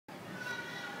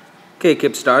Okay,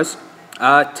 Kipstars.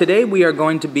 Today we are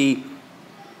going to be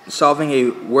solving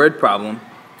a word problem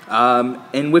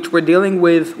in which we're dealing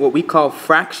with what we call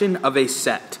fraction of a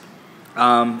set.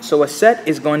 So a set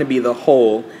is going to be the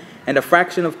whole, and a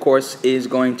fraction, of course, is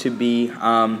going to be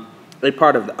a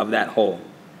part of that whole.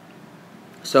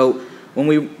 So when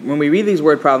we read these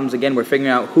word problems, again, we're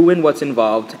figuring out who and what's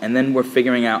involved, and then we're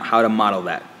figuring out how to model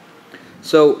that.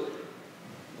 So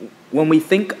when we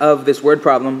think of this word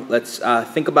problem, let's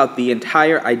think about the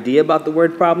entire idea about the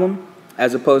word problem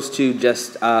as opposed to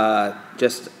just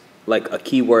like a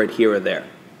keyword here or there.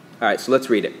 All right, so let's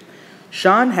read it.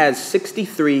 Sean has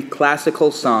 63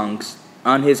 classical songs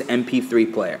on his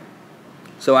MP3 player.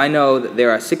 So I know that there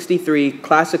are 63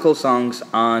 classical songs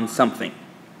on something.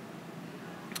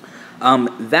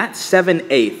 That's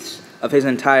 7/8 of his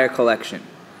entire collection.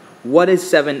 What is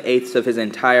 7/8 of his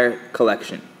entire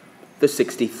collection? The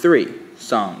 63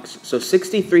 songs. So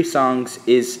 63 songs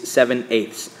is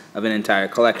 7/8 of an entire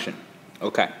collection.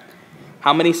 Okay.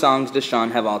 How many songs does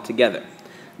Sean have altogether?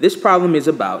 This problem is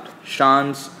about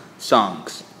Sean's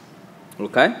songs.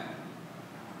 Okay?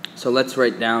 So let's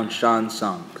write down Sean's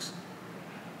songs.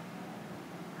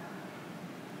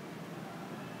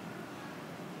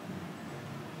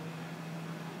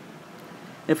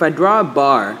 If I draw a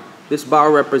bar, this bar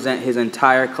will represent his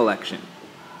entire collection.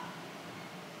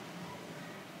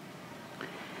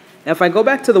 Now, if I go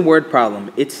back to the word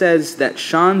problem, it says that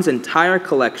Sean's entire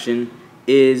collection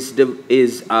is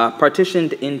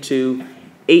partitioned into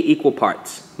 8 equal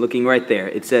parts. Looking right there,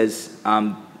 it says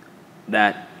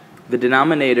that the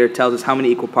denominator tells us how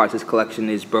many equal parts his collection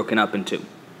is broken up into.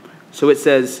 So it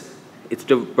says it's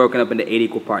broken up into 8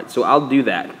 equal parts. So I'll do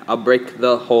that. I'll break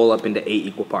the whole up into 8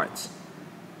 equal parts.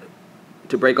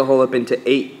 To break a whole up into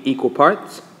 8 equal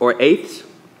parts, or eighths,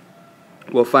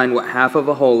 we'll find what half of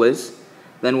a whole is.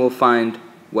 Then we'll find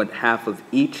what half of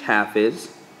each half is.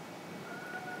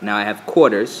 Now I have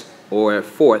quarters, or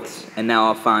fourths, and now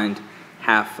I'll find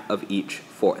half of each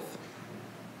fourth.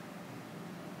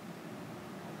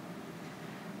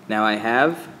 Now I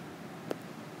have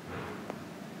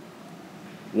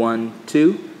 1,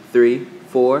 2, 3,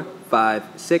 4, 5,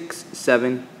 6,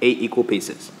 7, 8 equal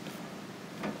pieces.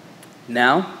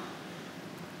 Now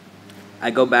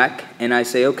I go back and I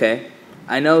say, okay,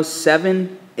 I know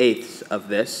 7/8 of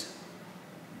this.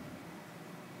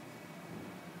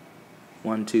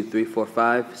 1, 2, 3, 4,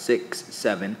 5, 6,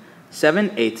 7.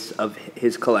 7/8 of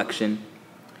his collection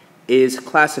is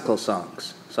classical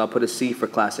songs. So I'll put a C for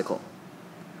classical.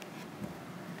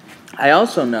 I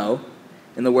also know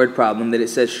in the word problem that it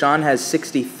says Sean has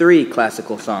 63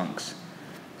 classical songs.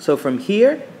 So from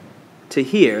here to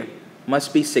here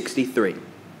must be 63.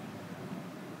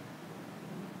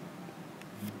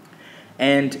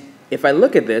 And if I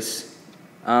look at this,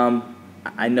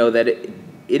 I know that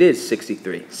it is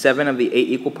 63. 7 of the 8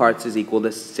 equal parts is equal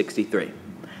to 63. It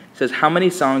says, how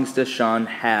many songs does Sean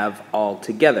have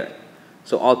altogether?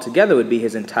 So altogether would be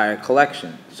his entire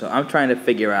collection. So I'm trying to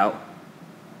figure out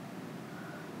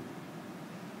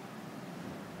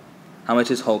how much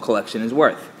his whole collection is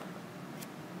worth.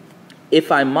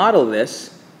 If I model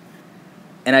this,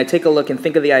 and I take a look and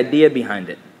think of the idea behind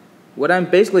it, what I'm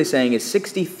basically saying is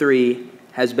 63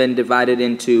 has been divided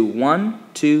into 1,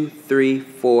 2, 3,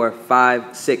 4,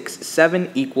 5, 6, 7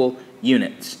 equal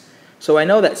units. So I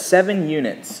know that 7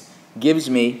 units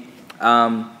gives me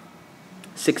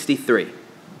 63.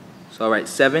 So I'll write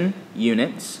 7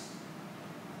 units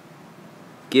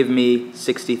give me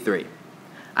 63.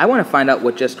 I want to find out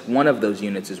what just one of those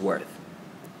units is worth.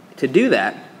 To do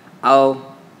that,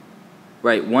 I'll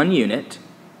write 1 unit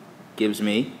gives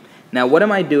me. Now, what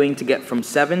am I doing to get from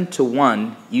 7 to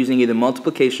 1 using either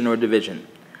multiplication or division?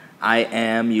 I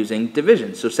am using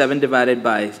division. So 7 divided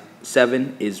by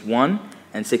 7 is 1,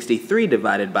 and 63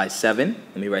 divided by 7,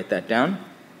 let me write that down.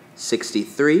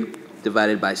 63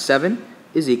 divided by 7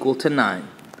 is equal to 9.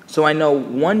 So I know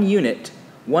 1 unit,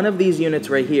 one of these units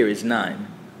right here is 9.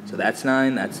 So that's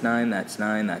 9, that's 9, that's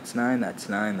 9, that's 9, that's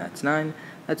 9, that's 9,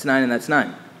 that's 9, and that's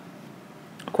 9.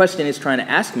 The question is trying to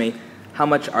ask me, how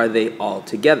much are they all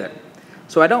together?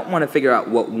 So I don't want to figure out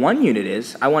what 1 unit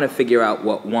is. I want to figure out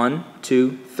what 1,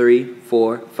 2, 3,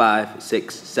 4, 5,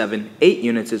 6, 7, 8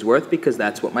 units is worth, because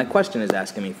that's what my question is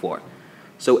asking me for.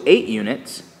 So 8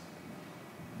 units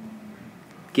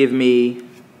give me,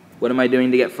 what am I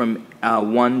doing to get from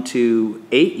 1 to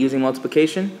 8 using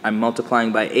multiplication? I'm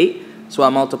multiplying by 8, so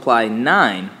I'll multiply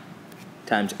 9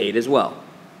 times 8 as well.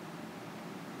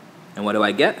 And what do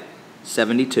I get?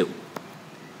 72.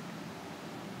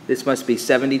 This must be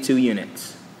 72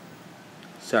 units.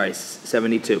 Sorry,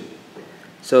 72.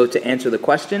 So to answer the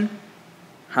question,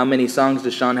 how many songs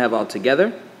does Sean have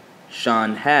altogether?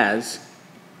 Sean has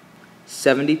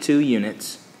 72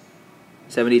 units,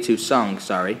 72 songs,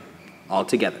 sorry,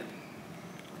 altogether.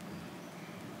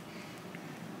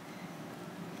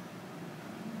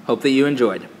 Hope that you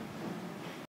enjoyed.